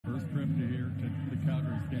trip to here to the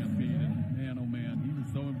Calgary Stampede, and man, oh man, he was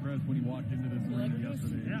so impressed when he walked into this arena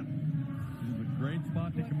yesterday. Yeah. It was a great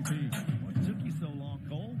spot to compete. What took you so long,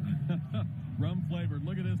 Cole? Rum flavored.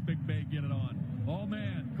 Look at this big bait get it on. Oh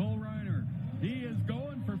man, Cole Reiner. He is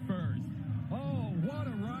going for first. Oh, what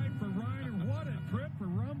a ride for Reiner. What a trip for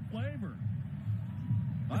Rum Flavor.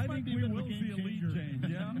 I think we will see a lead change.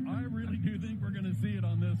 Yeah, I really do think we're going to see it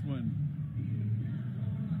on this one.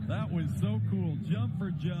 That was so cool. Jump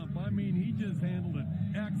for jump. I mean, he just handled it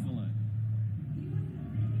excellent.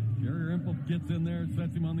 Jerry Rimple gets in there,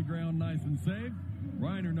 sets him on the ground nice and safe.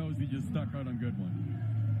 Reiner knows he just stuck out on good one.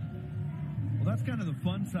 Well, that's kind of the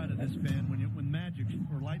fun side of this, Ben. When magic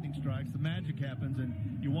or lightning strikes, the magic happens, and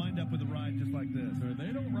you wind up with a ride just like this. So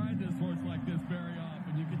they don't ride this horse like this very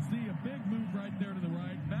often. You can see a big move right there to the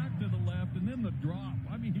right, back to the left, and then the drop.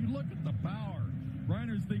 I mean, you look at the power.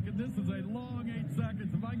 Reiner's thinking this is a long 8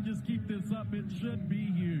 seconds. If I can just keep this up, it should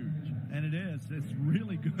be huge. And it is. It's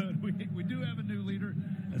really good. We do have a new leader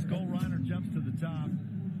as Cole Reiner jumps to the top.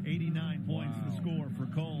 89 points the score for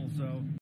Cole. So